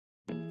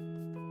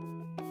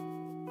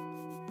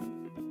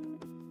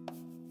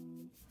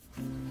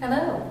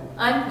Hello,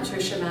 I'm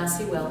Patricia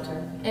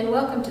Welter, and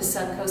welcome to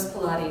Suncoast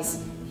Pilates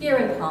here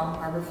in Palm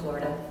Harbor,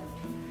 Florida.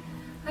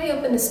 I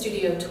opened the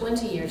studio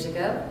 20 years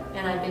ago,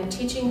 and I've been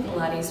teaching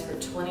Pilates for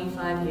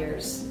 25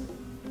 years.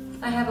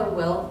 I have a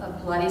wealth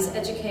of Pilates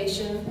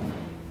education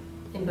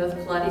in both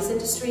Pilates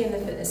industry and the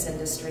fitness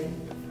industry.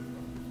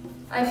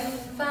 I've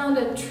found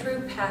a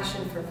true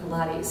passion for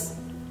Pilates,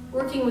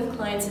 working with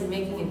clients and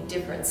making a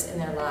difference in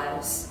their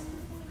lives.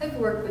 I've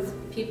worked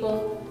with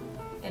people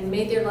and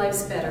made their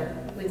lives better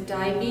with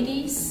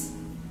diabetes,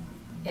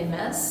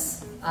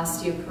 MS,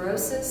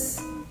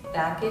 osteoporosis,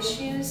 back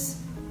issues,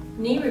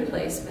 knee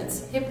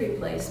replacements, hip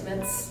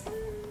replacements,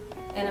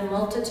 and a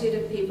multitude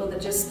of people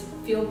that just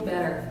feel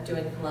better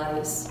doing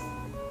Pilates.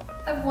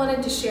 I've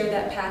wanted to share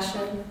that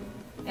passion,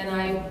 and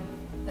I,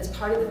 as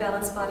part of the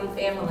Balanced Body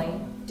family,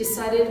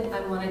 decided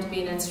I wanted to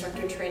be an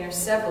instructor trainer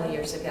several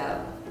years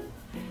ago.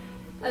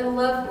 I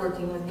love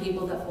working with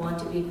people that want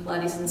to be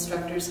Pilates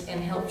instructors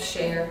and help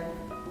share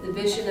the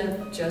vision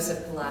of Joseph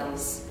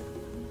Pilates.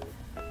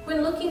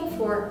 When looking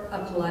for a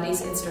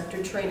Pilates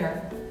instructor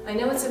trainer, I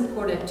know it's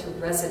important to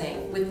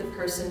resonate with the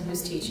person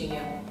who's teaching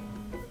you.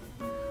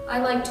 I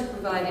like to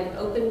provide an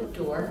open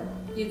door.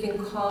 You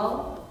can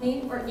call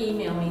me or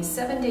email me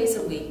 7 days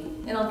a week,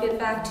 and I'll get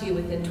back to you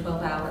within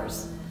 12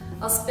 hours.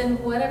 I'll spend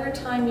whatever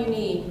time you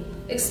need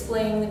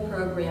explaining the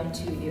program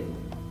to you.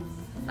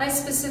 I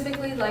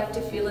specifically like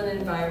to feel an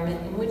environment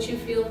in which you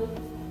feel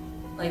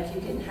like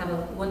you can have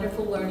a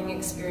wonderful learning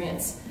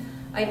experience.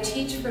 I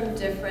teach from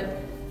different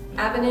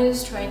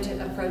avenues, trying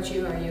to approach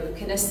you. Are you a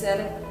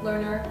kinesthetic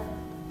learner?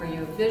 Are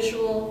you a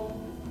visual?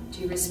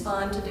 Do you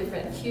respond to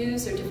different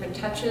cues or different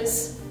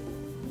touches?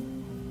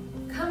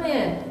 Come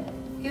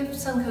in, give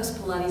Suncoast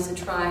Pilates a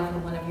try for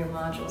one of your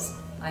modules.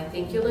 I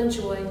think you'll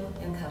enjoy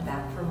and come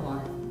back for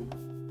more.